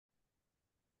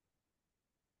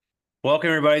Welcome,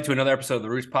 everybody, to another episode of the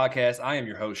Roots Podcast. I am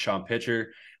your host, Sean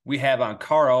Pitcher. We have on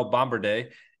Carl Bombardier,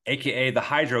 a.k.a. the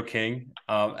Hydro King.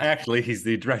 Actually, he's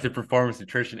the Director of Performance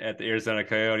Nutrition at the Arizona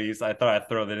Coyotes. I thought I'd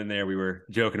throw that in there. We were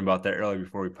joking about that earlier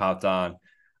before we popped on.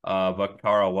 But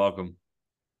Carl, welcome.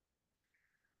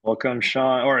 Welcome,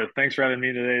 Sean. Or thanks for having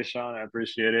me today, Sean. I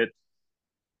appreciate it.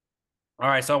 All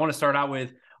right, so I want to start out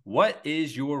with, what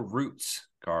is your roots,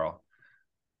 Carl?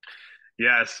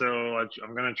 Yeah, so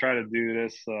I'm gonna try to do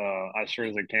this as short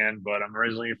as I can, but I'm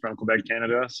originally from Quebec,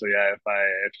 Canada. So yeah,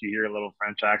 if you hear a little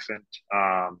French accent,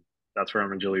 that's where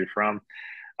I'm originally from.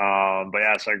 But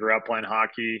yeah, so I grew up playing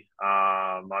hockey.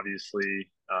 Obviously,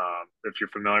 if you're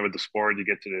familiar with the sport, you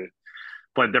get to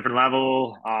play a different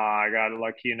level. I got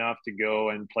lucky enough to go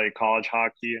and play college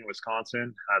hockey in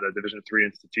Wisconsin at a Division III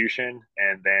institution,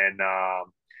 and then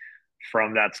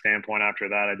from that standpoint, after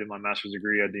that, I did my master's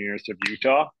degree at the University of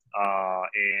Utah,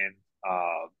 and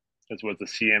this was the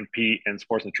CMP in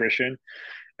sports nutrition.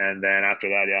 And then after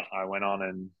that, yeah, I went on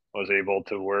and was able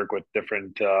to work with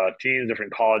different teams,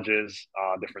 different colleges,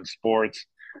 different sports.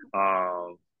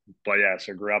 Um, but yeah,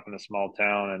 so grew up in a small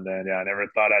town, and then yeah, I never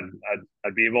thought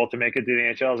I'd be able to make it to the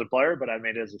NHL as a player, but I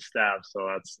made it as a staff,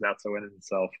 so that's a win in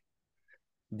itself.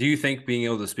 Do you think being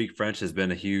able to speak French has been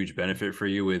a huge benefit for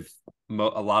you with a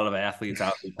lot of athletes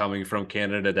out coming from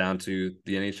Canada down to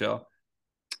the NHL?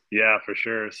 Yeah, for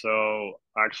sure. So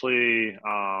actually,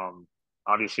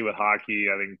 obviously with hockey,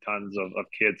 I think tons of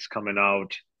kids coming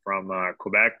out from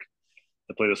Quebec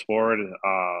to play the sport,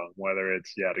 whether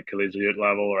it's the collegiate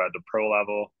level or at the pro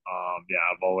level. Yeah,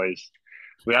 I've always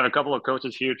we have a couple of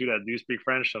coaches here too that do speak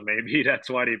French, so maybe that's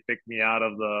why they picked me out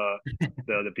of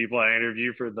the people I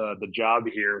interview for the job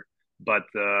here. But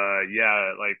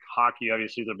yeah, like hockey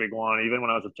obviously is a big one. Even when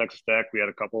I was at Texas Tech, we had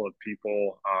a couple of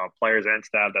people, players and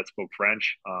staff that spoke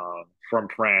French from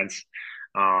France.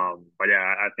 But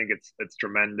yeah, I think it's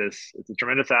tremendous. It's a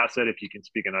tremendous asset if you can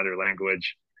speak another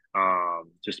language,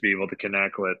 just to be able to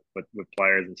connect with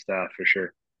players and staff for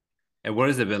sure. And what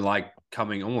has it been like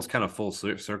coming almost kind of full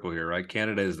circle here, right?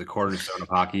 Canada is the cornerstone of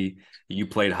hockey. You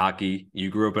played hockey.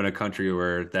 You grew up in a country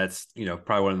where that's,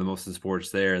 probably one of the most in sports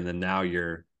there. And then now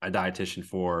you're a dietitian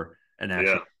for an Yeah,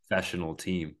 actual professional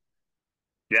team.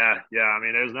 yeah. I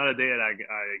mean, there's not a day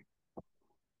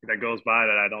that goes by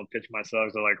that I don't pitch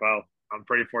myself. So like, well, I'm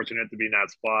pretty fortunate to be in that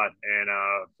spot. And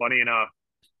funny enough,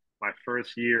 my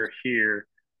first year here,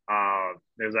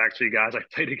 there's actually guys I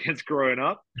played against growing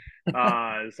up. So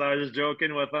I was just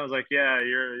joking with them. I was like, "Yeah,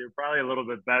 you're probably a little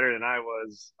bit better than I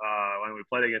was when we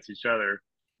played against each other."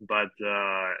 But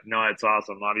no, it's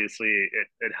awesome. Obviously,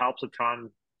 it helps a ton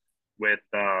with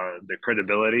the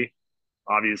credibility.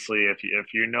 Obviously, if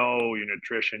you know your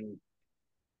nutrition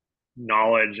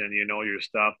knowledge and you know your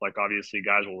stuff, like obviously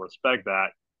guys will respect that.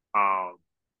 Um,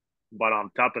 but on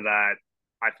top of that,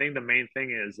 I think the main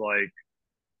thing is like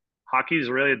hockey is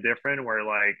really different where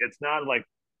like it's not like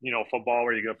football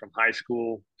where you go from high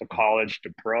school to college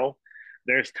to pro.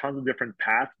 There's tons of different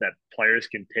paths that players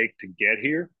can take to get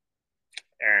here,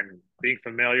 and being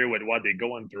familiar with what they're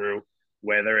going through,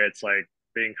 whether it's like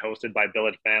being hosted by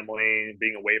billet family,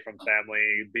 being away from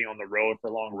family, being on the road for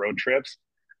long road trips,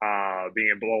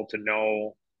 being able to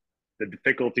know the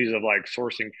difficulties of like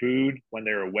sourcing food when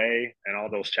they're away and all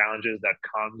those challenges that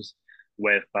comes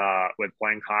with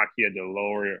playing hockey at the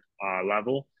lower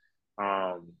level.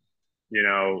 Um, you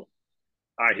know,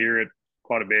 I hear it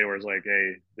quite a bit where it's like,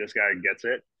 hey, this guy gets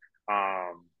it.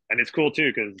 And it's cool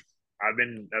too because I've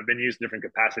been used to different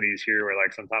capacities here where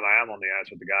like sometimes I am on the ice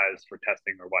with the guys for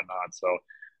testing or whatnot. So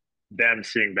them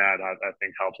seeing that I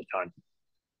think helps a ton.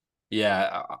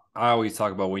 Yeah, I always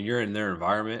talk about when you're in their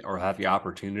environment or have the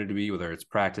opportunity to be, whether it's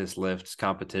practice, lifts,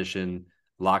 competition,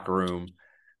 locker room,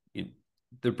 you,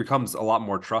 there becomes a lot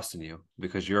more trust in you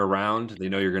because you're around. They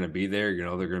know you're going to be there. You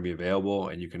know they're going to be available,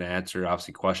 and you can answer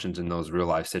obviously questions in those real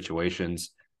life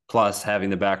situations. Plus, having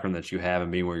the background that you have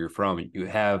and being where you're from, you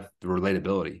have the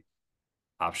relatability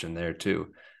option there too.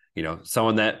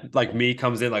 Someone that like me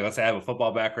comes in, like let's say I have a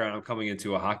football background, I'm coming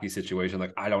into a hockey situation,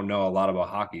 like I don't know a lot about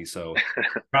hockey, so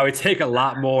probably take a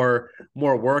lot more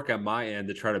work on my end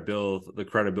to try to build the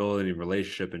credibility and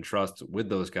relationship and trust with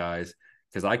those guys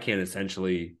because I can't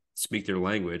essentially speak their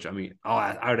language. I mean,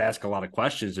 I would ask a lot of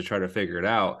questions to try to figure it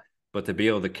out, but to be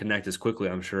able to connect as quickly,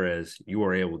 I'm sure as you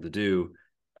were able to do,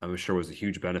 I'm sure was a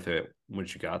huge benefit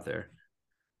once you got there.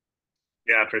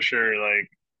 Yeah, for sure. Like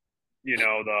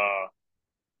the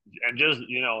and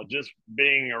just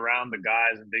being around the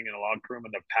guys and being in a locker room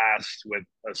in the past with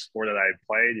a sport that I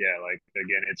played, yeah, like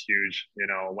again, it's huge.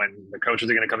 When the coaches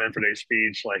are going to come in for their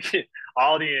speech, like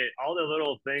all the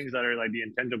little things that are like the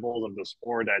intangibles of the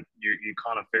sport that you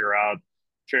kind of figure out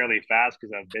fairly fast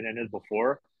because I've been in it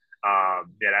before.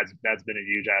 Yeah, that's been a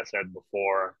huge asset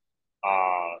before.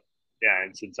 Yeah,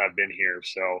 and since I've been here,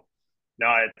 so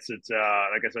no, it's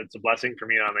like I said, it's a blessing for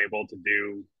me. I'm able to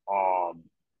do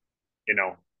you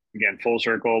know, again, full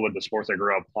circle with the sports I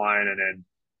grew up playing, and then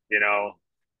you know,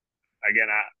 again,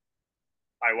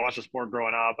 I watched the sport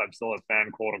growing up. I'm still a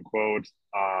fan, quote unquote.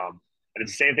 And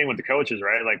it's the same thing with the coaches,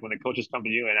 right? Like when the coaches come to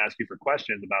you and ask you for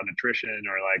questions about nutrition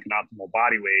or like an optimal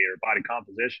body weight or body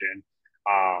composition,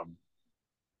 um,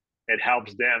 it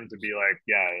helps them to be like,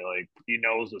 yeah, like he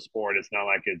knows the sport. It's not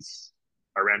like it's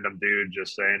a random dude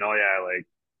just saying, oh yeah, like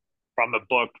from the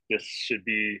book, this should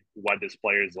be what this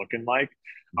player is looking like.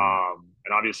 Mhm.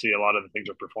 And obviously, a lot of the things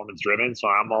are performance driven. So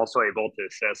I'm also able to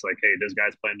assess, like, hey, this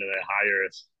guy's playing to the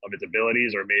highest of his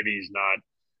abilities, or maybe he's not,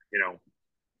 you know,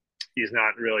 he's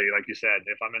not really, like you said,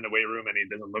 if I'm in the weight room and he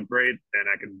doesn't look great, then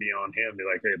I can be on him, be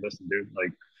like, hey, listen, dude,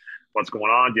 like, what's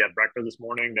going on? Do you have breakfast this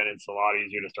morning? Then it's a lot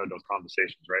easier to start those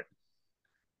conversations, right?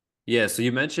 Yeah, so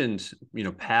you mentioned,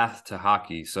 path to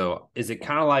hockey. So is it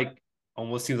kind of like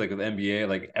almost seems like with NBA,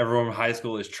 like everyone in high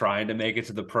school is trying to make it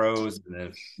to the pros, and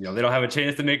if they don't have a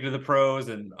chance to make it to the pros,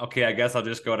 and okay, I guess I'll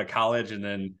just go to college, and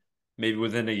then maybe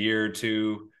within a year or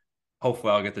two,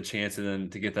 hopefully I'll get the chance and then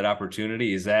to get that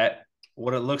opportunity. Is that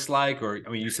what it looks like? Or I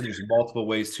mean, you said there's multiple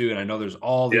ways too, and I know there's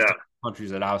all these Yeah, different countries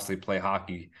that obviously play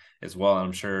hockey as well. And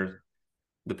I'm sure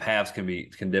the paths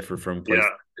can differ from place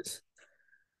to yeah, place.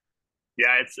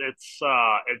 yeah.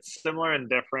 It's similar and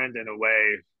different in a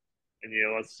way.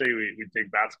 And let's say we take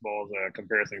basketball as a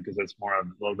comparison because it's more of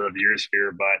a little bit of your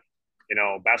sphere, but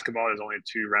basketball is only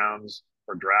 2 rounds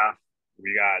for draft.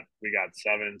 We got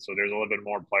seven, so there's a little bit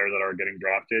more players that are getting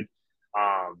drafted.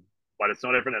 But it's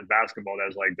no different than basketball.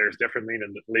 There's different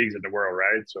leagues in the world,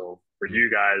 right? So for Mhm. you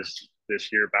guys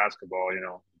this year, basketball,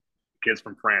 kids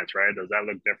from France, right? Does that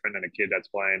look different than a kid that's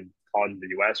playing college in the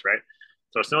U.S., right?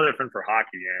 So it's no different for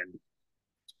hockey, and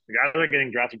the guys are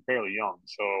getting drafted fairly young.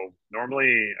 So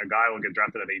normally a guy will get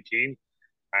drafted at 18,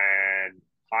 and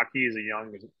hockey is a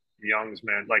young's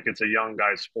man, like it's a young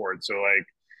guy's sport. So like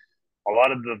a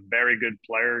lot of the very good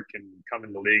player can come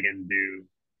in the league and do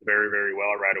very very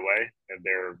well right away if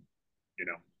you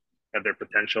know if their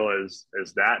potential is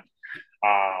that.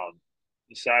 Um,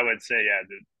 so I would say yeah,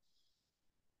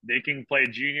 they can play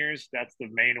juniors. That's the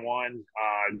main one.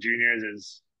 Juniors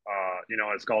is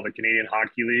it's called the Canadian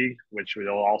Hockey League, which will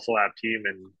also have team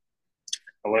and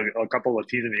a couple of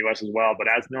teams in the U.S. as well. But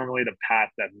that's normally the path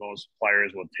that most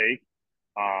players will take,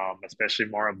 especially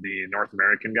more of the North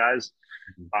American guys.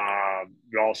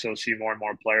 You also see more and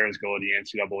more players go the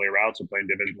NCAA route, so playing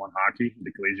Division One hockey at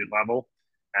the collegiate level,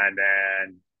 and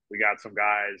then we got some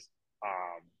guys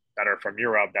that are from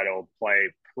Europe that'll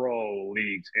play pro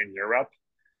leagues in Europe,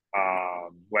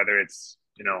 whether it's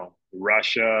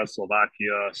Russia,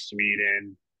 Slovakia,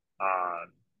 Sweden,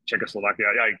 Czechoslovakia,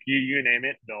 like you name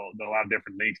it, they'll have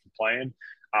different leagues to play in.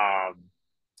 Um,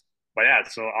 but yeah,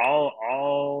 so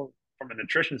all from a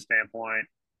nutrition standpoint,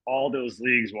 all those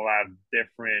leagues will have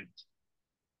different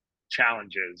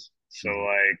challenges. So Mhm.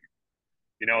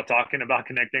 like talking about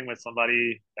connecting with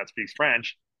somebody that speaks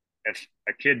French, if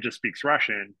a kid just speaks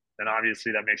Russian, then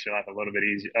obviously that makes your life a little bit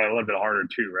easy, a little bit harder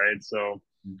too, right? So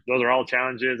those are all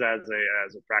challenges as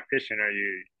a practitioner.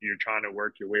 You're trying to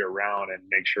work your way around and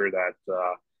make sure that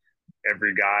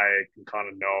every guy can kind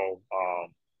of know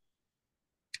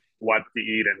what to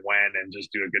eat and when, and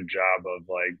just do a good job of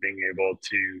like being able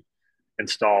to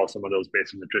install some of those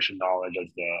basic nutrition knowledge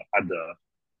at the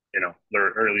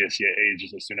their earliest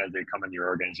ages as soon as they come in your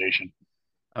organization.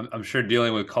 I'm sure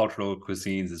dealing with cultural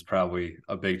cuisines is probably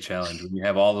a big challenge when you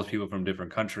have all those people from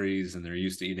different countries and they're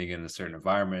used to eating in a certain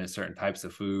environment, certain types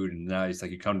of food. And now it's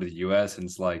like you come to the US and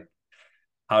it's like,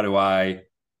 how do I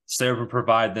serve and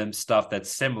provide them stuff that's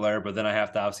similar, but then I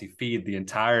have to obviously feed the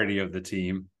entirety of the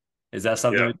team? Is that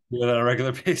something Yeah, we do on a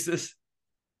regular basis?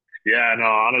 yeah. No,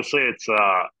 honestly,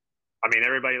 I mean,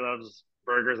 everybody loves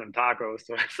burgers and tacos,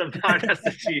 so sometimes that's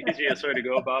the easiest way to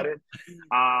go about it.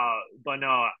 But no,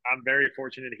 I'm very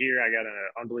fortunate here. I got an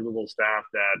unbelievable staff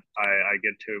that I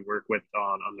get to work with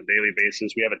on the daily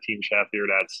basis. We have a team chef here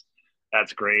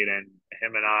that's great, and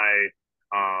him and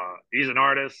he's an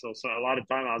artist, so a lot of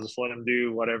time I'll just let him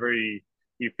do whatever he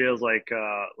feels like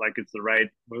it's the right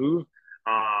move.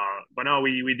 But no,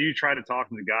 we do try to talk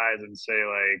to the guys and say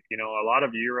like, a lot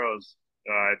of Euros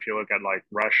if you look at like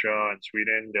Russia and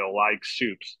Sweden, they'll like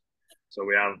soups. So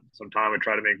we have some time to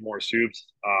try to make more soups.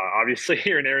 Obviously,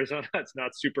 here in Arizona, it's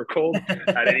not super cold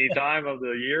at any time of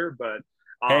the year, but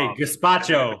Hey, and then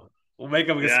gazpacho. We'll make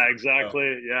them yeah, gazpacho.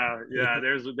 exactly. Yeah, yeah.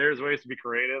 There's ways to be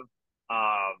creative.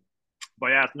 Um, but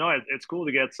yeah, no, it's cool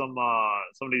to get some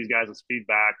of these guys'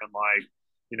 feedback and like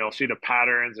see the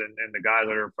patterns and the guys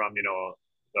that are from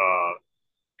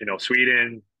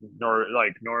Sweden,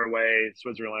 like Norway,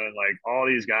 Switzerland, like all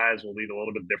these guys will lead a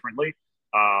little bit differently.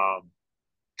 Um,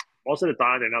 Most of the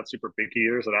time they're not super picky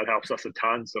either, so that helps us a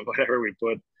ton. So whatever we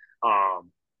put,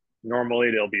 um,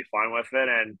 normally they'll be fine with it.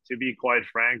 And to be quite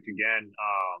frank, again,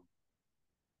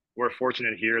 we're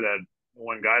fortunate here that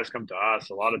when guys come to us,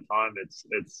 a lot of time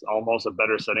it's almost a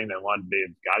better setting than what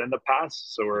they've got in the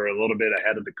past. So we're a little bit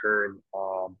ahead of the curve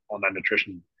on that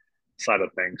nutrition side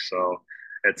of things. So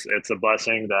it's a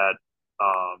blessing that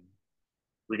um,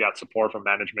 we got support from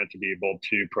management to be able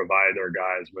to provide our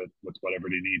guys with whatever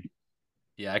they need.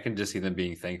 Yeah, I can just see them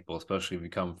being thankful, especially if you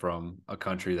come from a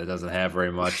country that doesn't have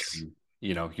very much. And,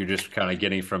 you're just kind of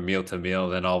getting from meal to meal.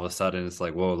 Then all of a sudden, it's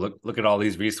like, whoa, look at all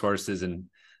these resources and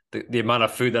the amount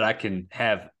of food that I can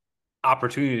have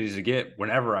opportunities to get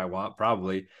whenever I want,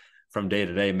 probably from day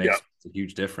to day Yeah, makes a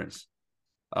huge difference.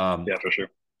 Um, yeah, for sure.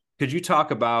 could you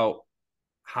talk about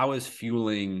how is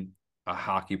fueling a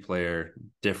hockey player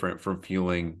different from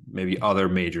fueling maybe other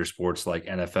major sports like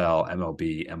NFL,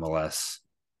 MLB, MLS?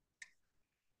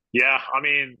 Yeah, I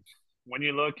mean, when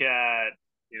you look at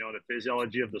the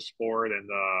physiology of the sport and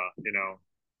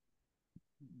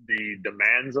the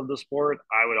demands of the sport,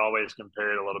 I would always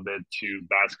compare it a little bit to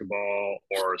basketball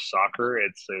or soccer.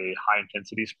 It's a high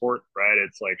intensity sport, right?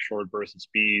 It's like short bursts of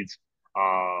speeds,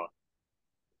 uh,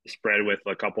 spread with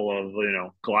a couple of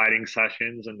gliding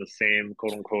sessions in the same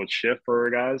quote unquote shift for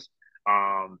guys.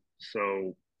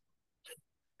 So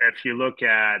if you look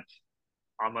at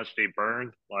how much they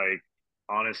burn, like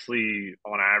honestly,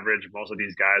 on average, most of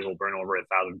these guys will burn over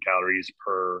 1,000 calories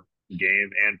per game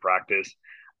and practice.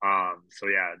 So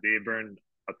yeah, they burn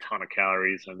a ton of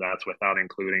calories, and that's without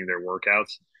including their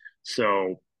workouts.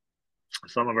 So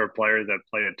some of our players that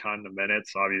play a ton of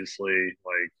minutes, obviously,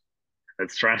 like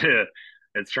it's trying to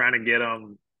get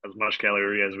them as much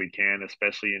calorie as we can,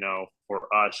 especially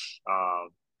for us.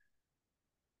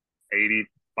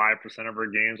 85% of our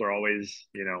games are always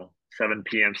 7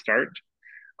 p.m. start.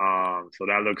 So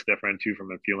that looks different too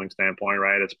from a fueling standpoint,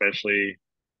 right? Especially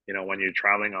when you're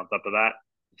traveling on top of that.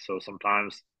 So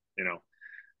sometimes you know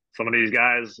some of these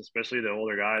guys, especially the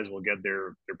older guys, will get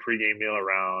their pregame meal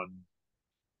around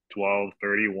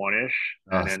 12:31 ish,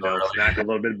 Oh, and then so they'll early. snack a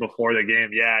little bit before the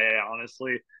game. Yeah, yeah, yeah.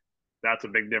 Honestly, that's a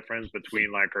big difference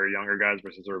between like our younger guys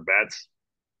versus our vets.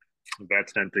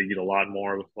 Vets tend to eat a lot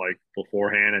more like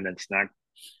beforehand and then snack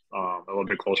a little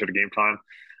bit closer to game time.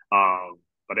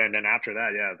 But then after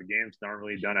that, yeah, the game's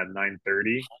normally done at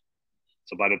 9:30.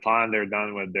 So by the time they're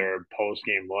done with their post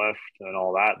game lift and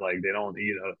all that, like they don't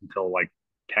eat until like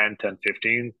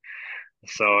 10:15.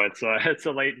 So it's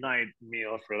a late night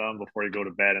meal for them before you go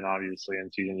to bed. And obviously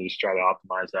in season you just try to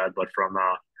optimize that. But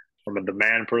from a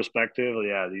demand perspective,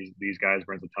 yeah, these guys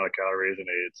burn a ton of calories, and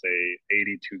it's a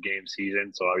 82 game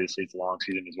season. So obviously it's a long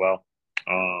season as well.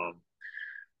 Um,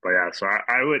 but yeah, so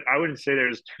I wouldn't say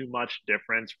there's too much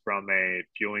difference from a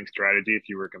fueling strategy if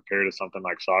you were compared to something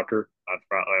like soccer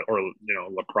or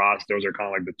lacrosse. Those are kind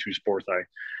of like the two sports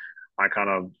I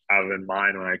kind of have in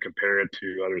mind when I compare it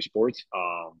to other sports.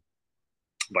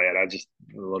 But yeah, that's just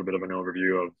a little bit of an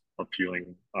overview of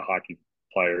fueling a hockey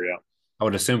player. Yeah, I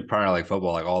would assume prior like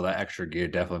football, like all that extra gear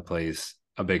definitely plays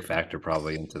a big factor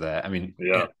probably into that. I mean,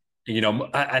 yeah,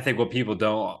 I think what people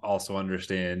don't also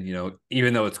understand,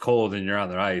 even though it's cold and you're on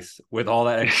the ice, with all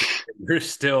that extra, you're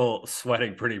still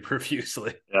sweating pretty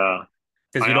profusely yeah.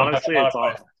 because I honestly, it's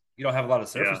all you don't have a lot of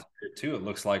yeah, surface area too. It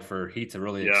looks like for heat to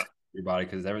really yeah, extend your body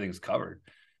because everything's covered.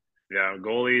 yeah.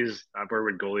 Goalies, I've heard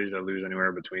with goalies that lose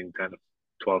anywhere between 10 to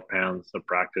 12 pounds of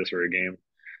practice or a game.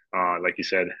 Like you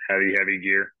said, heavy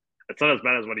gear. It's not as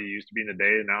bad as what it used to be in the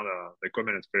day. Now the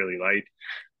equipment is fairly light,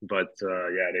 but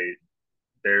yeah,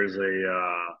 there's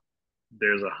a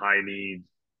there's a high need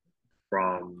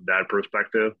from that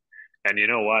perspective. And you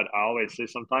know what? I always say,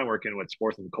 sometimes working with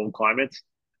sports in cold climates,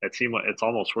 it's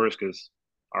almost worse because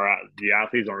the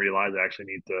athletes don't realize they actually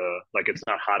need to, like, it's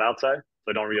not hot outside, so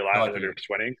they don't I feel realize like that they're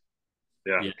sweating.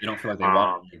 Yeah, yeah, you don't feel like they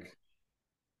want. um,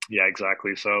 yeah,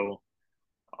 exactly. So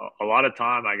a lot of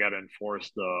time I got to enforce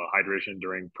the hydration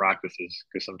during practices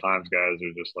because sometimes guys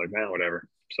are just like, man, whatever.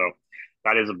 So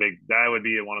that would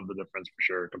be one of the difference for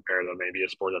sure compared to maybe a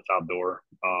sport that's outdoor,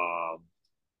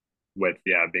 with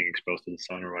yeah being exposed to the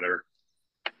sun or whatever.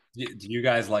 Do you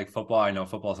guys like football? I know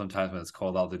football sometimes when it's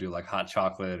cold out to do like hot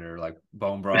chocolate or like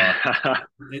bone broth.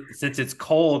 Since it's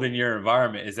cold in your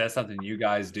environment, is that something you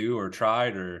guys do or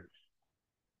tried or?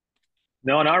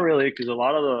 No, not really, because a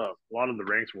lot of the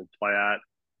rinks we'll play at,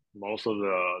 most of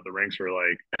the rinks are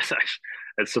like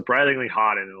it's surprisingly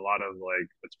hot in a lot of like,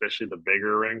 especially the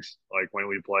bigger rinks. Like when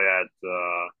we play at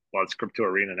well, it's Crypto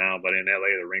Arena now, but in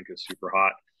LA the rink is super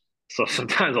hot. So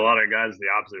sometimes a lot of guys the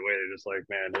opposite way. They're just like,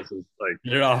 man, this is like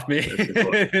Get it off me. this is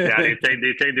what. Yeah, they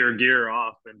take their gear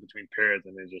off in between periods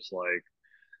and they just like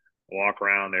walk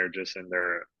around. They're just in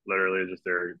their literally just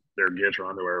their gear or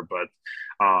underwear. But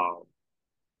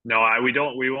no,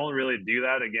 we won't really do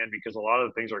that again because a lot of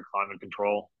the things are climate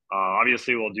control.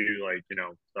 Obviously, we'll do like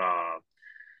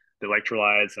the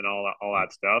electrolytes and all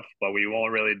that stuff, but we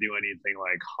won't really do anything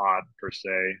like hot per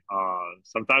se.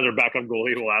 Sometimes our backup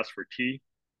goalie will ask for tea.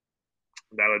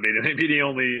 That would be maybe the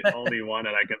only one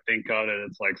that I can think of, and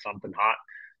it's like something hot.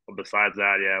 But besides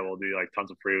that, yeah, we'll do like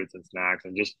tons of fruits and snacks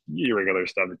and just your regular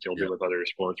stuff that you'll do Yep. with other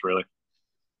sports, really.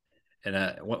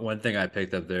 And one thing I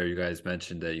picked up there, you guys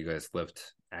mentioned that you guys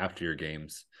lift after your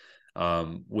games.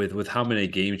 With how many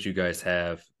games you guys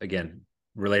have, again,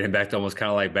 relating back to almost kind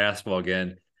of like basketball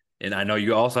again. And I know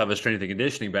you also have a strength and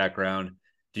conditioning background.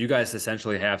 Do you guys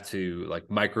essentially have to like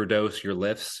microdose your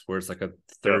lifts where it's like a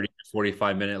Yep. 30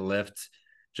 45 minute lift,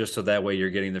 just so that way you're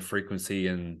getting the frequency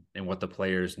and what the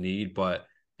players need, but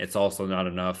it's also not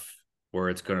enough where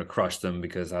it's going to crush them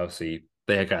because obviously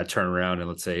they got to turn around and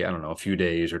let's say, I don't know, a few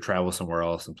days or travel somewhere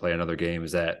else and play another game.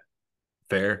 Is that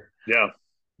fair? Yeah.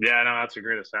 Yeah, no, that's a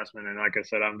great assessment. And like I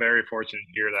said, I'm very fortunate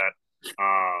here that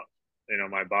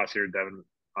my boss here, Devin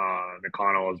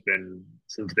McConnell, has been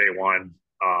since day one,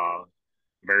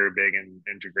 very big in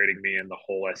integrating me in the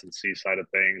whole S&C side of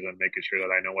things and making sure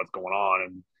that I know what's going on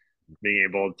and being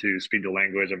able to speak the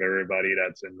language of everybody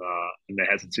that's in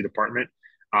the S&C department.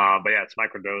 But yeah, it's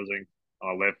microdosing,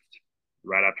 lift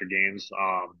right after games,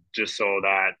 just so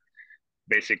that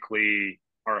basically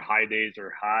our high days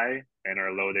are high and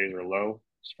our low days are low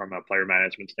from a player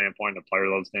management standpoint, a player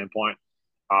load standpoint.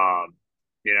 Um,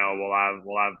 we'll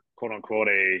have quote unquote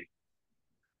a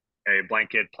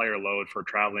blanket player load for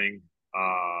traveling,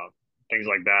 uh, things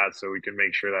like that, so we can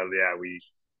make sure that yeah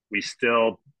we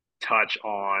still touch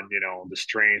on the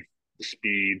strength, the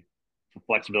speed,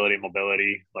 flexibility,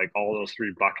 mobility, like all those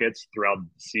three buckets throughout the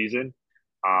season.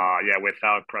 Yeah,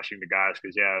 without crushing the guys,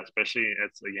 because yeah, especially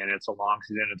it's a long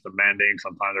season, it's demanding.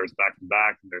 Sometimes there's back to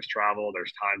back, there's travel,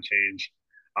 there's time change.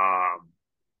 Um,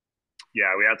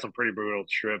 yeah, we had some pretty brutal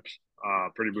trips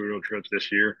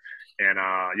this year, and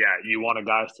yeah, you want a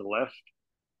guys to lift,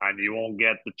 and you won't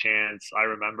get the chance. I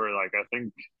remember, like, I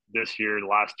think this year, the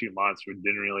last 2 months, we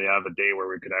didn't really have a day where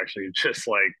we could actually just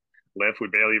like lift. We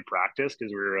barely practiced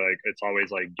because we were like, it's always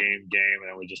like game, and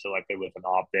then we just elected with an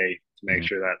off day to make Mhm.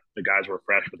 sure that the guys were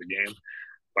fresh for the game.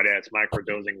 But yeah, it's micro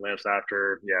dosing lifts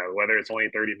after, yeah, whether it's only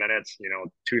 30 minutes,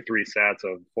 2, 3 sets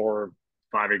of 4,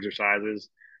 5 exercises,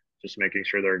 just making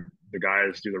sure the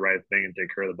guys do the right thing and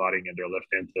take care of the body and get their lift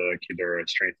in to keep their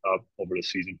strength up over the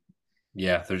season.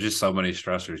 Yeah, there's just so many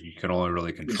stressors you can only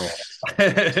really control.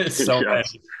 So Yes. many.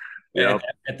 Yep.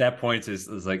 At that point, is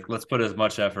like let's put as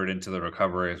much effort into the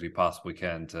recovery as we possibly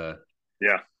can to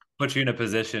Yeah. put you in a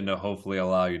position to hopefully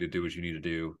allow you to do what you need to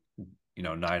do,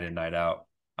 night in, night out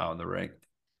in the ring.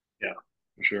 Yeah.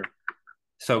 For sure.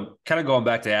 So, kind of going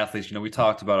back to athletes, we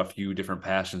talked about a few different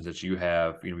passions that you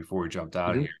have, before we jumped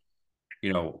out of Mm-hmm. here.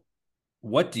 You know,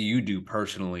 what do you do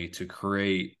personally to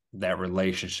create that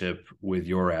relationship with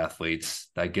your athletes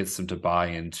that gets them to buy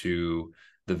into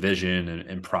the vision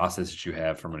and process that you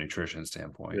have from a nutrition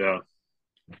standpoint? Yeah.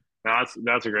 No,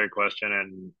 that's a great question,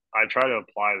 and I try to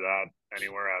apply that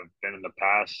anywhere I've been in the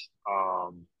past.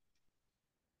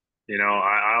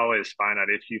 I always find that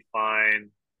if you find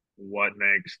what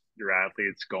makes your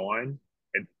athletes going,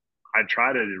 it, I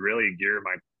try to really gear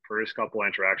my first couple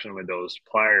interaction with those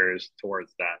players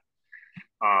towards that.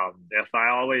 If I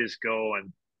always go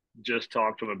and just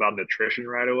talk to them about nutrition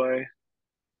right away,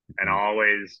 and I Mhm.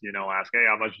 always, ask, hey,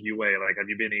 how much do you weigh? Like, have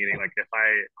you been eating? Like, if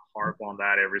I harp on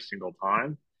that every single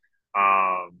time,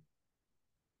 um,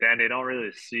 then they don't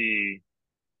really see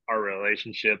our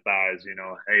relationship as,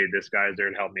 hey, this guy's there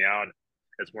to help me out.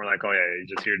 It's more like, oh yeah, he's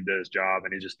just here to do his job,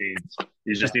 and he just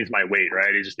needs my weight,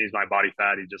 right? He just needs my body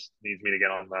fat. He just needs me to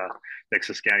get on the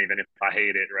DEXA scan, even if I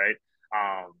hate it, right?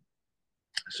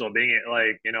 So being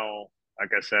like,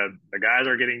 like I said, the guys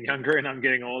are getting younger and I'm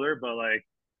getting older, but like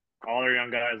all our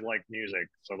young guys like music.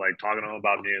 So like talking to them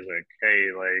about music, hey,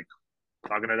 like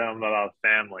talking to them about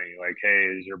family, like,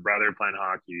 hey, is your brother playing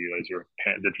hockey?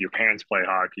 Did your parents play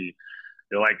hockey?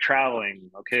 They're like traveling.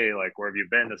 Okay, like where have you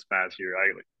been this past year?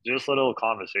 Like just little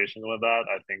conversations with that,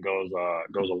 I think goes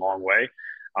a long way.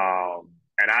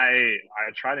 And I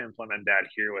try to implement that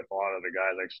here with a lot of the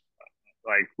guys.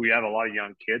 Like we have a lot of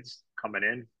young kids coming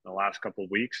in the last couple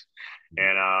of weeks,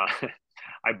 and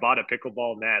I bought a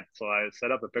pickleball net, so I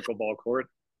set up a pickleball court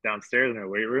downstairs in our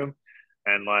weight room,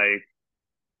 and like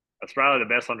that's probably the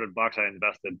best $100 I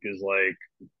invested because like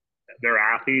they're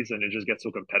athletes and it just gets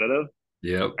so competitive,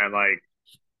 Yep. and like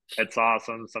it's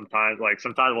awesome. Sometimes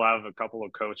we'll have a couple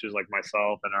of coaches like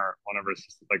myself and our one of our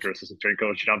like our assistant train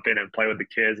coach jump in and play with the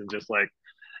kids and just like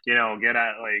get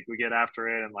at like we get after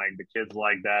it and like the kids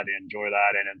like that, they enjoy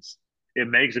that, and it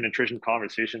makes a nutrition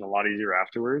conversation a lot easier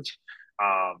afterwards.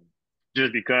 Um,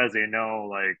 just because they know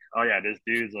like, oh yeah, this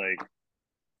dude's like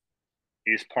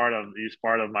he's part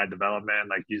of my development.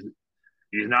 Like he's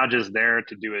not just there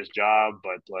to do his job,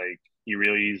 but like he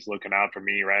really is looking out for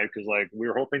me, right? Because like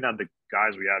we're hoping that the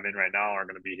guys we have in right now are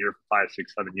going to be here for 5,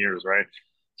 6, 7 years, right?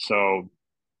 So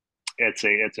it's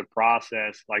a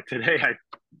process. Like today, I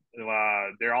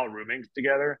they're all rooming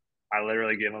together. I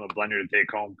literally gave them a blender to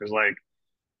take home because like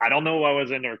I don't know what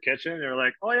was in their kitchen. They're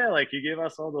like, oh yeah, like you gave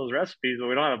us all those recipes, but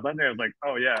we don't have a blender. I was like,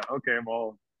 oh yeah, okay,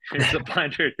 well here's a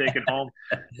blender, take it home,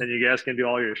 then you guys can do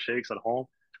all your shakes at home.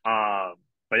 Um,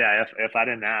 but yeah, if I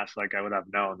didn't ask, like I would have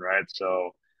known, right?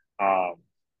 So, um,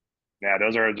 yeah,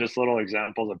 those are just little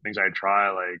examples of things I try.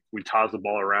 Like we toss the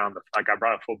ball around. Like I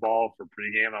brought a football for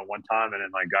pregame at one time, and then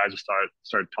like guys just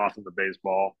start tossing the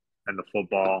baseball and the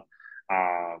football.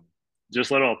 Um,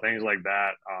 just little things like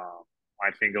that. I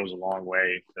think goes a long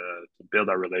way to build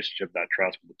that relationship, that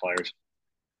trust with the players.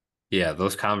 Yeah,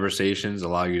 those conversations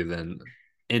allow you to then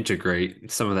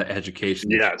integrate some of the education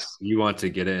that Yes, you want to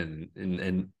get in.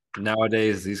 And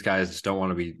nowadays, these guys just don't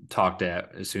want to be talked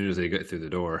at as soon as they get through the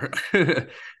door.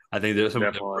 I think there's some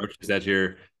of the definitely. approaches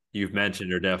that you've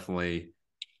mentioned are definitely,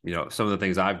 some of the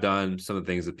things I've done, some of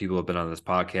the things that people have been on this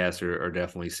podcast are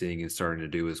definitely seeing and starting to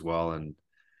do as well. And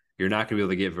you're not going to be able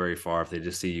to get very far if they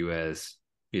just see you as,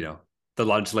 you know, the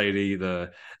lunch lady,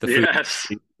 the food, Yes,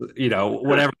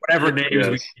 whatever names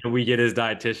yes, we get as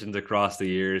dietitians across the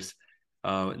years.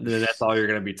 Then that's all you're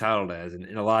going to be titled as. And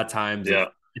a lot of times, yeah,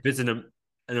 if it's an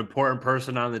important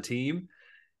person on the team,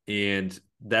 and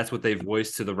that's what they've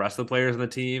voiced to the rest of the players on the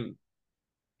team,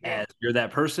 yeah, as you're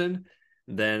that person,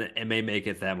 then it may make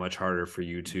it that much harder for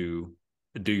you to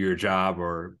do your job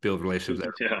or build relationships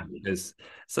with yeah, everyone because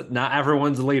not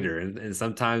everyone's a leader. And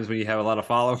sometimes when you have a lot of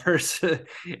followers,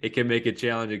 it can make it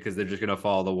challenging because they're just going to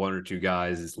follow the one or two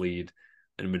guys as lead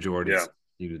and the majority of yeah.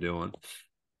 the team doing.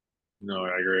 No,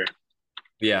 I agree.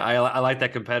 Yeah, I like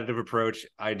that competitive approach.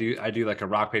 I do like a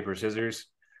rock paper scissors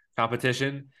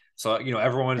competition. So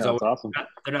everyone's Yeah, always that's awesome.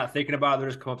 they're not thinking about it. They're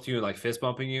just come up to you and like fist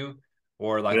bumping you,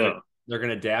 or like they're Yeah, they're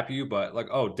gonna dap you, but like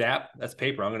oh dap that's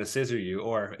paper. I'm gonna scissor you,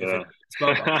 or if yeah, it's fist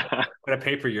bump, I'm gonna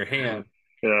paper your hand.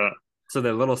 yeah, So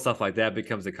that little stuff like that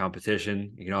becomes a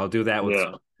competition. I'll do that with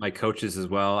yeah. my coaches as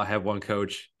well. I have one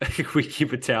coach. We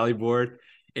keep a tally board,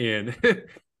 and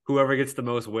whoever gets the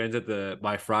most wins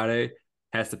by Friday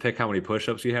has to pick how many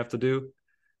push-ups you have to do.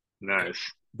 Nice.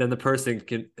 Then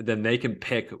they can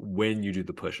pick when you do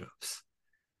the push-ups.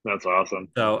 That's awesome.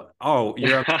 So, oh,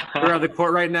 you're on the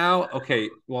court right now. Okay,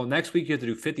 well, next week you have to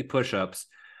do 50 push-ups.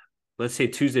 Let's say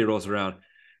Tuesday rolls around.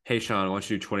 Hey, Sean, I want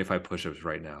you to do 25 push-ups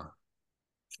right now.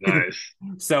 Nice.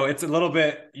 So it's a little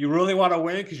bit, you really want to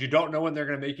win because you don't know when they're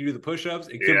going to make you do the push-ups.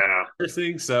 It could be Yeah.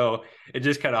 embarrassing. So it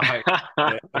just kind of hikes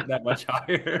that much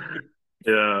higher.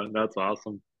 Yeah, that's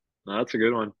awesome. That's a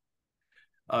good one.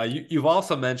 You've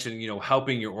also mentioned,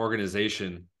 helping your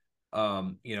organization.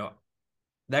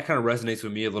 That kind of resonates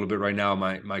with me a little bit right now.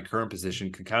 My current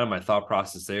position, kind of my thought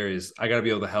process there is I got to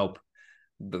be able to help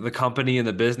the company and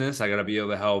the business. I got to be able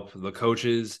to help the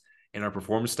coaches and our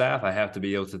performance staff. I have to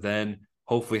be able to then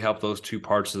hopefully help those two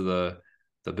parts of the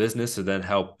business and then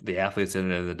help the athletes at the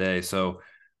end of the day. So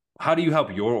how do you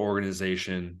help your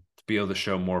organization to be able to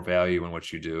show more value in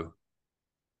what you do?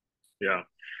 Yeah.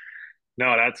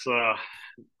 No, that's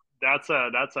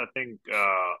I think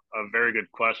a very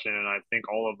good question, and I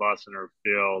think all of us in our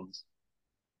fields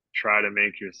try to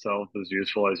make yourself as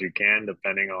useful as you can,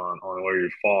 depending on where you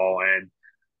fall. And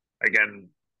again,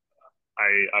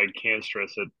 I can't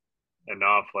stress it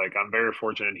enough. Like I'm very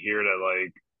fortunate here that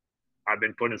like I've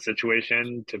been put in a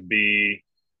situation to be,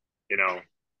 you know,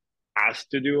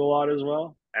 asked to do a lot as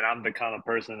well. And I'm the kind of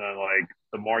person that like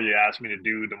the more you ask me to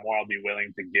do, the more I'll be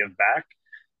willing to give back.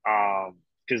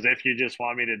 Because if you just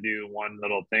want me to do one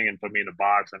little thing and put me in a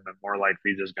box, I'm more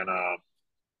likely just gonna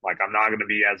like I'm not gonna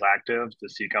be as active to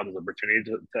seek out this opportunity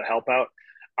to help out.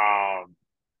 Um,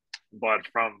 but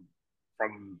from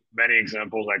many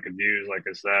examples I could use, like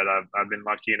I said, I've been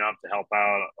lucky enough to help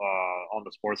out on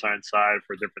the sports science side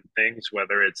for different things,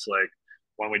 whether it's like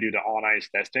when we do the on ice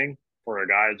testing for a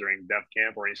guy during depth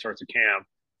camp or any sorts of camp.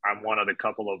 I'm one of the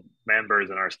couple of members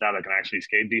in our staff that can actually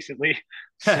skate decently.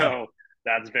 So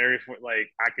that's very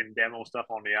like I can demo stuff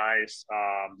on the ice.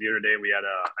 The other day we had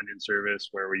an in service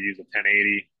where we used a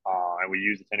 1080, and we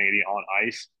used a 1080 on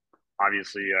ice.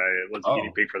 Obviously, it was a guinea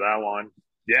Oh, pig for that one.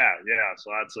 Yeah, yeah. So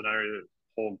that's another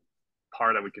whole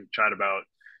part that we can chat about.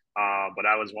 But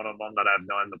that was one of them that I've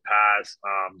done in the past.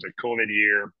 The COVID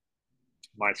year,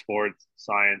 my sports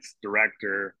science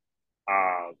director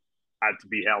had to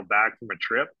be held back from a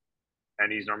trip,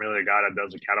 and he's normally the guy that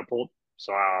does the catapult.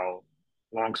 So,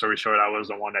 long story short, I was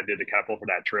the one that did the catapult for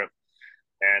that trip.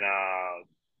 And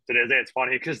to this day, it's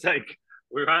funny because like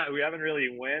we haven't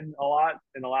really win a lot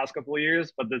in the last couple of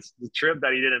years, but this the trip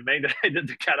that he didn't make that I did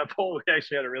the catapult, we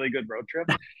actually had a really good road trip.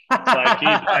 So I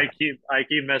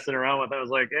keep messing around with it. I was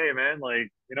like, hey man, like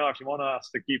if you want us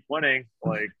to keep winning,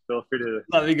 like feel free to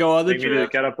let me go on the make me do the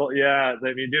trip. catapult. Yeah,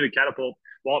 let me do the catapult.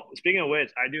 Well, speaking of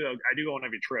which, I do go on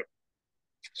every trip,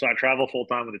 so I travel full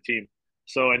time with the team.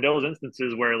 So in those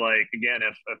instances where, like, again,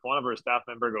 if one of our staff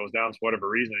member goes down for whatever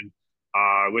reason,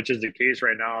 which is the case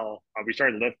right now, we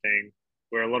started lifting.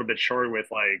 We're a little bit short with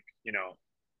like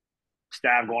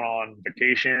staff going on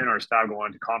vacation or staff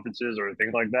going to conferences or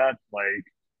things like that. Like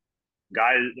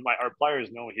guys, our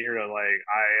players know here that like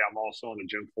I am also on the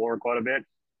gym floor quite a bit.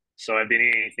 So if they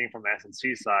need anything from the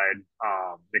S&C side,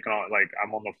 they can like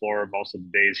I'm on the floor most of the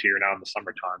days here now in the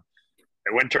summertime.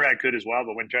 In winter I could as well,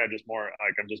 but winter I just more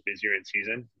like I'm just busier in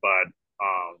season. But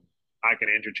I can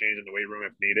interchange in the weight room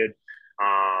if needed.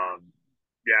 Um,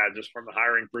 yeah, just from the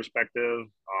hiring perspective,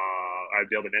 I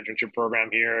built an internship program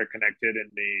here, connected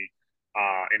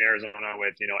in Arizona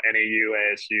with NAU,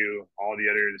 ASU, all the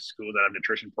other schools that have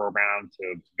nutrition programs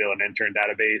to build an intern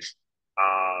database.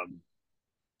 Um,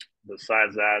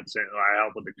 Besides that, I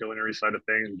help with the culinary side of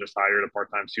things. We just hired a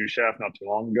part-time sous chef not too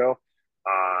long ago.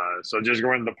 So just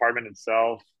growing the department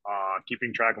itself,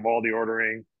 keeping track of all the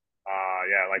ordering.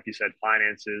 Yeah, like you said,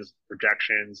 finances,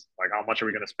 projections, like how much are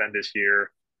we going to spend this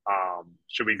year?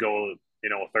 Should we go,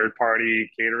 third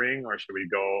party catering or should we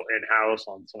go in house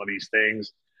on some of these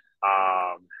things?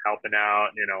 Helping out,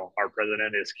 our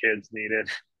president, his kids needed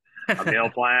a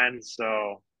meal plan.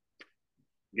 So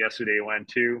guess who they went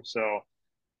to? So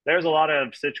there's a lot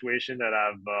of situation that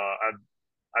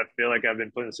I feel like I've been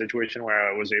put in a situation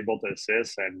where I was able to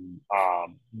assist and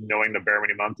knowing the bare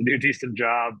minimum to do a decent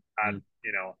job at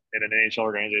in an NHL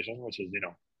organization, which is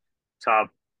top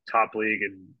top league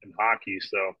in hockey.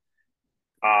 So,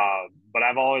 but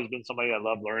I've always been somebody that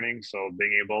loved learning, so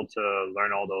being able to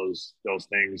learn all those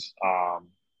things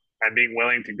and being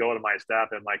willing to go to my staff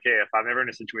and like, hey, if I'm ever in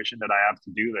a situation that I have to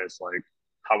do this, like,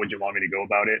 how would you want me to go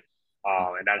about it?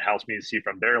 And that helps me to see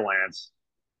from their lens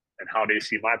and how they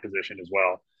see my position as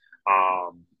well.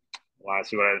 Um,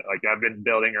 Lastly, like I've been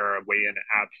building a weigh-in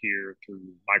app here through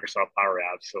Microsoft Power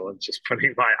Apps, so it's just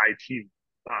putting my IT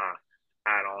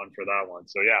add on for that one.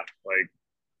 So yeah, like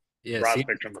Yeah, broad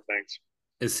spectrum of things.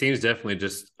 it seems definitely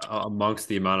just amongst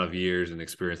the amount of years and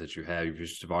experience that you have, you've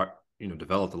just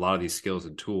developed a lot of these skills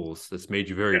and tools that's made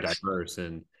you very Yes. diverse,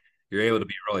 and you're able to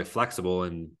be really flexible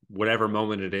in whatever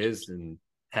moment it is, and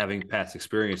having past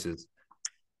experiences.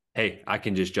 Hey, I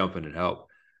can just jump in and help.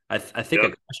 I think a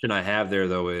Yep. question I have there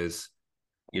though is,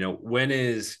 when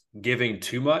is giving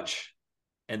too much,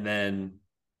 and then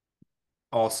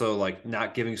also like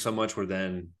not giving so much where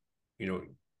then,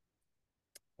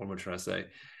 what am I trying to say?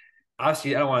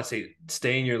 Obviously, I don't want to say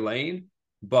stay in your lane,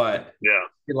 but Yeah.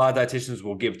 a lot of dietitians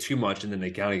will give too much and then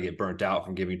they kind of get burnt out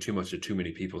from giving too much to too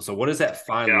many people. So, what is that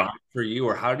fine Yeah. line for you,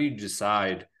 or how do you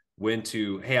decide when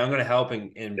to, hey, I'm going to help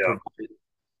and Yeah.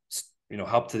 provide,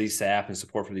 help to these staff and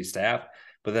support for these staff,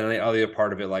 but then the other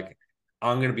part of it, like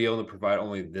I'm going to be able to provide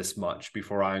only this much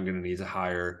before I'm going to need to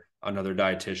hire another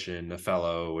dietitian, a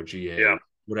fellow, a Yeah. GA,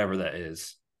 whatever that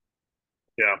is.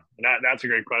 Yeah. And that's a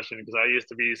great question because I used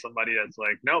to be somebody that's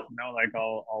like, nope, no, like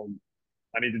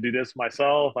I need to do this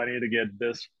myself. I need to get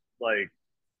this, like,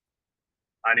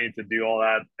 I need to do all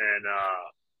that and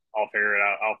I'll figure it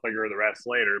out. I'll figure the rest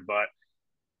later. But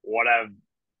what I've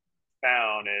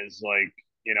found is like,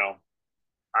 you know,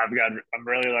 I'm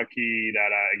really lucky that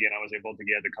again, I was able to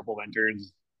get a couple of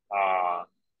interns uh,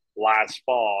 last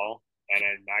fall. And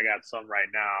then I got some right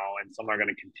now, and some are going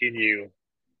to continue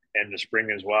in the spring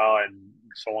as well, and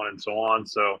so on and so on.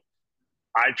 So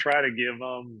I try to give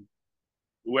them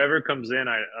whoever comes in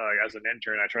as an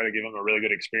intern. I try to give them a really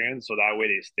good experience, so that way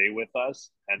they stay with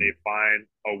us and they find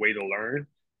a way to learn.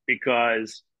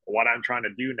 Because what I'm trying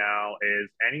to do now is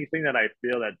anything that I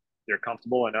feel that they're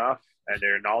comfortable enough and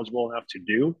they're knowledgeable enough to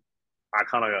do, I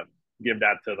kind of give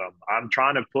that to them. I'm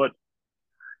trying to put,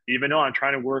 even though I'm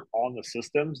trying to work on the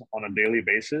systems on a daily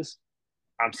basis,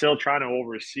 I'm still trying to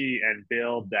oversee and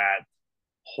build that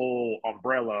whole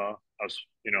umbrella of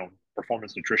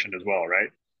performance nutrition as well, right?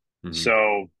 Mhm.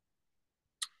 So,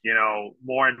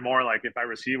 more and more, like if I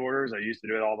receive orders, I used to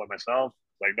do it all by myself.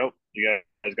 Like, nope, you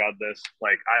guys got this.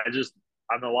 Like,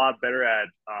 I'm a lot better at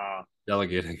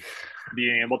Delegating.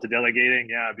 being able to delegating.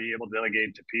 Yeah, being able to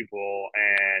delegate to people,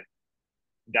 and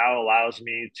that allows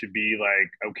me to be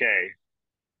like, okay,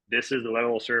 this is the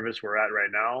level of service we're at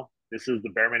right now. This is the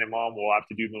bare minimum we'll have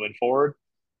to do moving forward.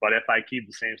 But if I keep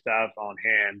the same staff on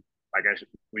hand, like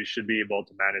we should be able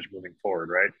to manage moving forward,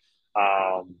 right?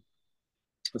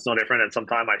 It's no different. And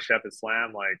sometimes my chef is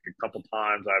slammed. Like a couple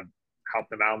times, I've helped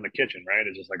them out in the kitchen, right?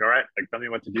 It's just like, all right, like tell me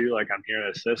what to do. Like I'm here to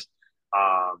assist.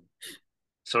 Um,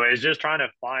 so it's just trying to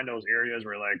find those areas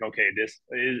where like, okay, this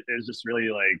is just really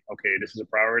like, okay, this is a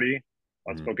priority.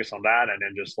 Let's Mhm. focus on that, and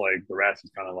then just like the rest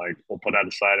is kind of like we'll put that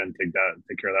aside and take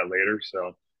care of that later.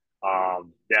 So,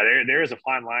 yeah, there is a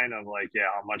fine line of like, yeah,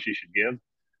 how much you should give.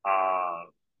 Uh,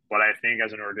 but I think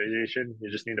as an organization, you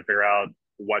just need to figure out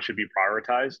what should be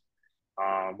prioritized,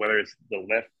 whether it's the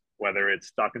lift, whether it's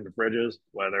stocking the fridges,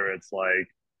 whether it's like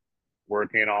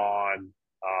working on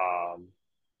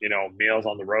meals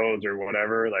on the roads or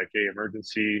whatever, like hey,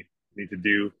 emergency, need to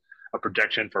do a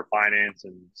projection for finance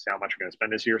and see how much you're going to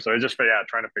spend this year. So it's just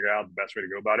trying to figure out the best way to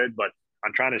go about it. But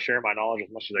I'm trying to share my knowledge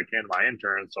as much as I can to my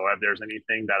interns. So if there's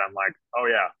anything that I'm like, oh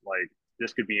yeah, like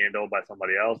this could be handled by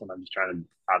somebody else, and I'm just trying to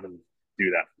have them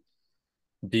do that.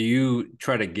 Do you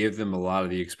try to give them a lot of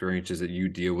the experiences that you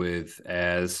deal with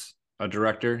as a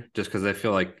director? Just because I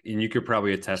feel like, and you could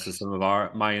probably attest to some of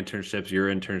my internships, your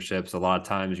internships. A lot of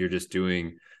times you're just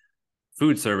doing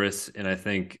food service, and I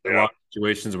think a Yeah, lot of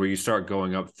situations where you start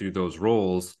going up through those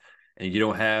roles, and you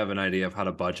don't have an idea of how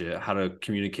to budget, how to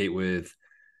communicate with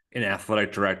an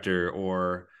athletic director,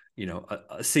 or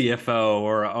a CFO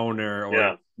or a owner or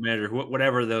yeah, manager,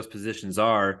 whatever those positions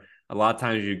are. A lot of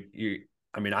times you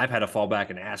I mean, I've had to fall back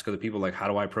and ask other people like, how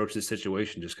do I approach this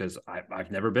situation, just because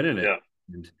I've never been in it yeah,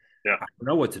 and yeah. I don't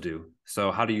know what to do.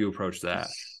 So how do you approach that?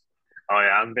 Oh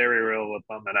yeah, I'm very real with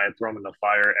them, and I throw them in the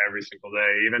fire every single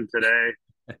day. Even today,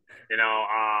 you know,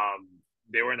 um,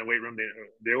 they were in the weight room.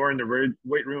 They were in the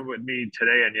weight room with me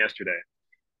today and yesterday.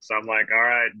 So I'm like, all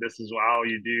right, this is how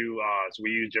you do. So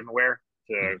we use GymAware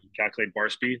to calculate bar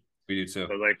speed. We do too.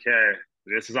 So I was like, hey,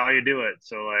 this is how you do it.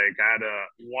 So like, I had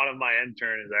one of my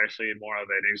interns is actually more of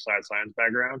an exercise science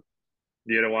background.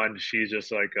 The other one, she's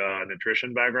just like a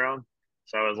nutrition background.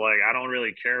 So I was like, I don't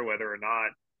really care whether or not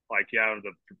like you have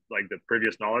the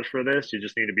previous knowledge for this. You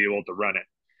just need to be able to run it.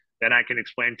 Then I can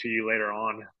explain to you later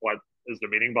on what is the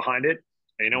meaning behind it.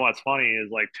 And you know what's funny is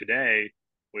like today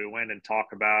we went and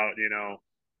talked about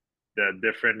the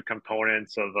different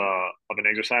components of an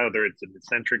exercise, whether it's an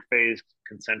eccentric phase,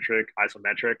 concentric,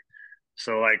 isometric.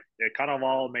 So like it kind of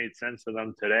all made sense to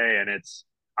them today, and it's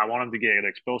I want them to get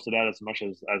exposed to that as much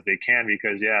as they can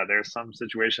because yeah, there's some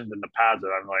situations in the past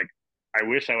that I'm like, I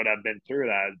wish I would have been through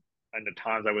that in the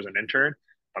times I was an intern,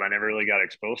 but I never really got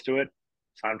exposed to it.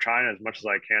 So I'm trying as much as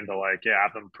I can to like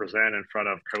have them present in front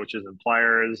of coaches and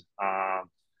players,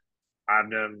 have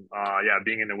them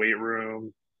being in the weight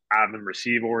room, have them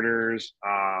receive orders,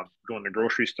 go in the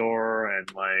grocery store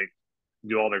and like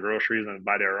do all their groceries and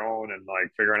buy their own and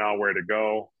like figuring out where to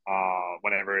go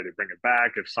whenever they bring it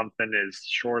back. If something is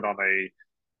short on a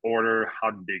order,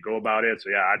 how did they go about it? So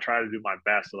yeah, I try to do my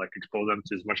best to like expose them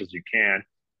to as much as you can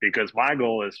because my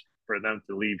goal is for them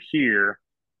to leave here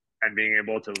and being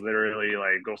able to literally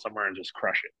like go somewhere and just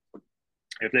crush it.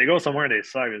 If they go somewhere and they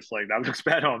suck, it's like that looks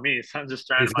bad on me. So I'm just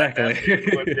trying my Exactly. best to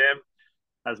equip them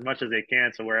as much as they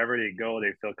can, so wherever they go,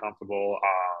 they feel comfortable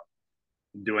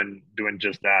doing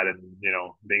just that, and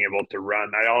being able to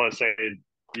run. I always say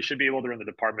you should be able to run the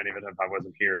department even if I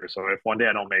wasn't here. So if one day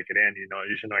I don't make it in,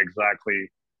 you should know exactly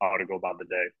how to go about the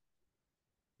day.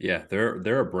 Yeah,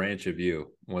 they're a branch of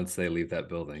you once they leave that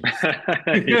building.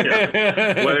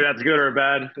 Yeah, whether that's good or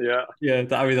bad. Yeah, Yeah,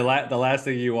 I mean the last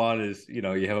thing you want is you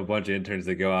have a bunch of interns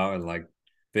that go out and like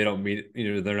they don't meet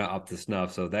they're not up to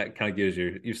snuff. So that kind of gives yeah.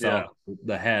 yourself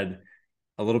the head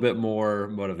a little bit more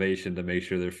motivation to make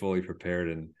sure they're fully prepared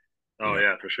and you Oh know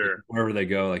yeah, for sure. wherever they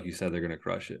go, like you said, they're gonna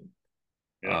crush it.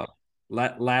 Yeah.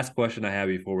 Uh, last question I have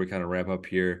before we kind of wrap up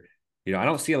here. I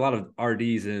don't see a lot of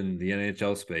RDs in the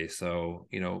NHL space, so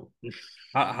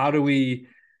how do we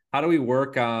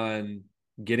work on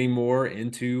getting more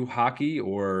into hockey,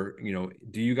 or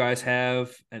do you guys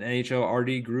have an NHL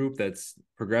RD group that's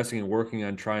progressing and working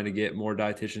on trying to get more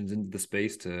dietitians into the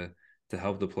space to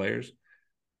help the players?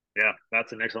 Yeah,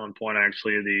 that's an excellent point.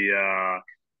 Actually, the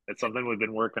it's something we've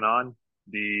been working on.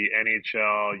 The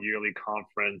NHL yearly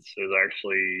conference is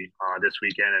actually this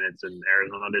weekend, and it's in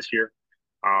Arizona this year.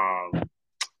 Um,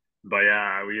 But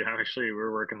yeah,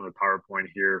 we're working with PowerPoint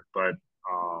here, but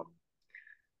um,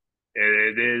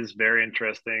 it is very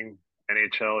interesting.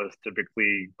 NHL is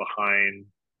typically behind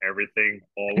everything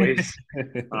always.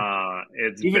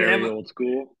 It's even very M old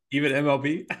school. even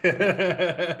MLB.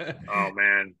 Oh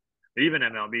man, even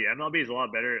MLB is a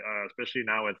lot better, especially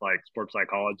now with like sports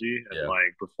psychology and Yeah.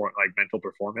 like mental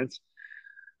performance.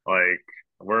 Like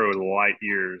we're light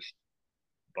years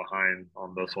behind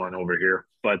on this one over here.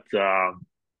 But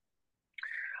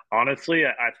honestly,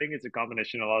 I think it's a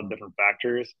combination of a lot of different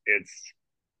factors.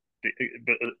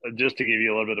 But just to give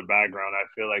you a little bit of background, I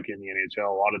feel like in the NHL,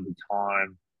 a lot of the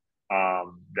time,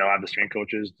 they'll have the strength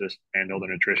coaches just handle the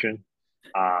nutrition.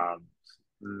 Um,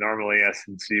 Normally,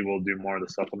 S&C will do more of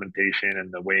the supplementation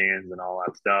and the weigh-ins and all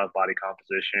that stuff, body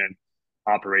composition.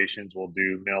 Operations will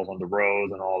do meals on the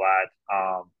roads and all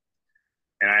that.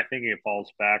 And I think it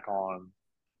falls back on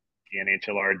the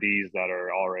NHLRDs that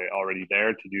are already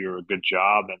there to do a good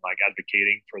job and like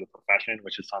advocating for the profession,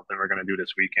 which is something we're going to do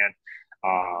this weekend.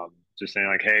 Just saying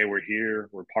like, hey, we're here,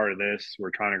 we're part of this, we're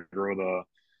trying to grow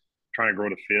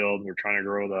the field, we're trying to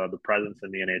grow the presence in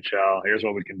the NHL. Here's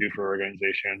what we can do for our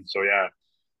organization. So yeah,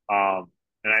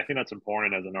 and I think that's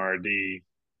important as an RD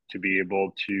to be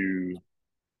able to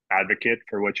advocate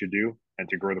for what you do and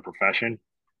to grow the profession.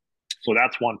 So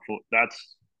that's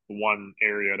one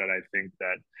area that I think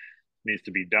that needs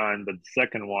to be done. But the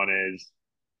second one is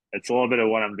it's a little bit of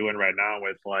what I'm doing right now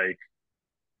with like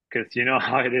because you know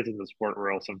how it is in the sport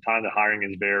world. Sometimes the hiring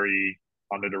is very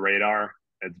under the radar.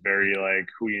 It's very like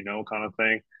who you know kind of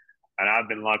thing. And I've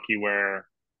been lucky where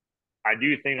I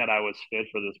do think that I was fit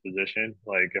for this position.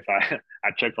 Like if I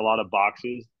I checked a lot of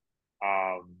boxes.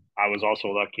 I was also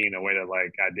lucky in a way that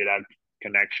like I did have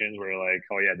connections where like,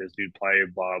 oh yeah, this dude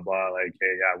played blah blah. Like,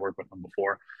 hey, yeah, I worked with him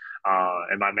before.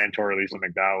 And my mentor, Lisa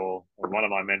McDowell, or one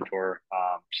of my mentor,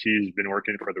 she's been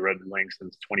working for the Red Wings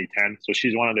since 2010. So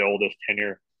she's one of the oldest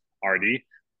tenure RD,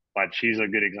 but she's a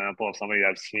good example of somebody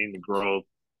I've seen the growth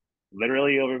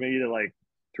literally over maybe like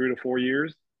 3 to 4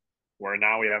 years where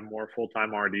now we have more full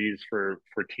time RDs for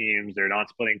teams. They're not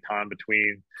splitting time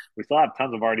between. We still have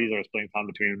tons of RDs that are splitting time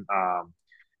between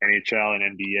NHL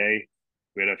and NBA.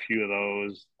 We had a few of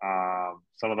those.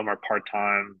 Some of them are part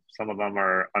time. Some of them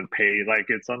are unpaid. Like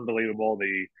it's unbelievable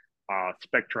the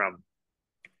spectrum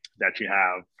that you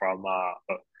have from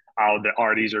how the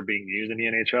RDs are being used in the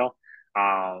NHL.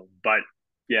 But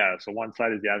yeah, so one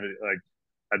side is the like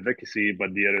advocacy,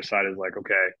 but the other side is like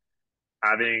okay,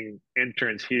 having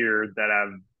interns here that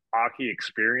have hockey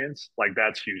experience, like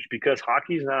that's huge because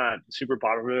hockey's not super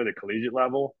popular at the collegiate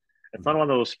level. It's not Mhm. one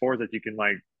of those sports that you can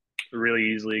like really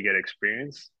easily get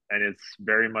experience, and it's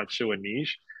very much so a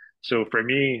niche. So for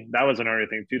me, that was another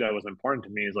thing too that was important to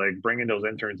me is like bringing those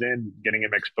interns in, getting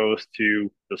them exposed to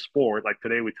the sport. Like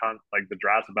today, we talked like the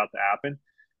draft's about to happen,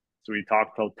 so we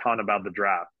talked a ton about the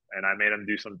draft, and I made them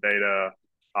do some data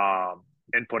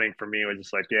inputting for me was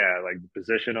just like, yeah, like the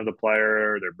position of the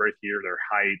player, their birth year, their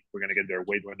height. We're gonna get their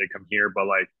weight when they come here, but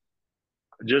like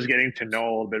just getting to know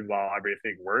a little bit while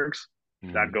everything works,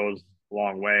 that Mhm. goes a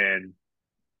long way. And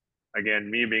again,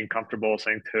 me being comfortable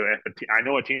saying to if I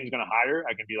know a team's gonna hire,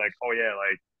 I can be like, oh yeah,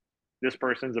 like this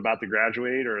person's about to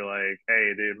graduate, or like,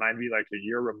 hey, they might be like a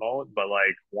year remote, but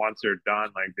like once they're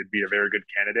done, like they'd be a very good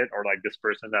candidate, or like this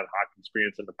person that hockey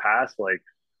experience in the past, like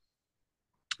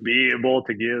be able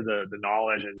to give the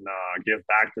knowledge and give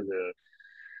back to the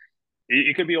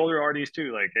it could be older artists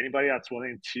too. Like anybody that's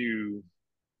willing to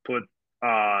put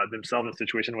themselves in a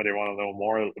situation where they want to know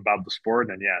more about the sport,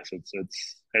 then yes,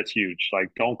 it's huge. Like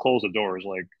don't close the doors.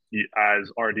 Like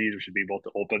as RDs, we should be able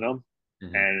to open them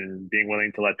Mhm. and being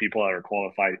willing to let people that are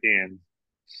qualified in,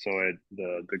 so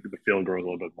the field grows a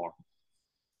little bit more.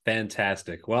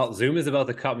 Fantastic. Well, Zoom is about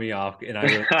to cut me off, and I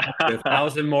would have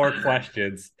 1,000 more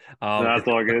questions. 'Cause That's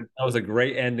all good. that was a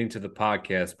great ending to the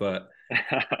podcast, but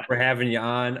for having you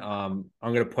on.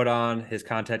 I'm going to put on his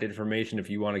contact information if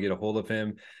you want to get a hold of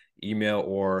him, email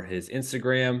or his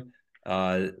Instagram.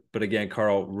 But again,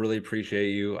 Carl, really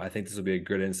appreciate you. I think this will be a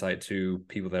good insight to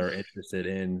people that are interested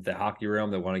in the hockey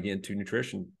realm that want to get into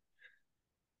nutrition.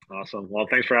 Awesome. Well,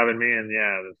 thanks for having me, and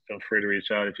yeah, feel free to reach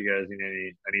out if you guys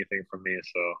need anything from me.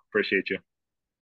 So appreciate you.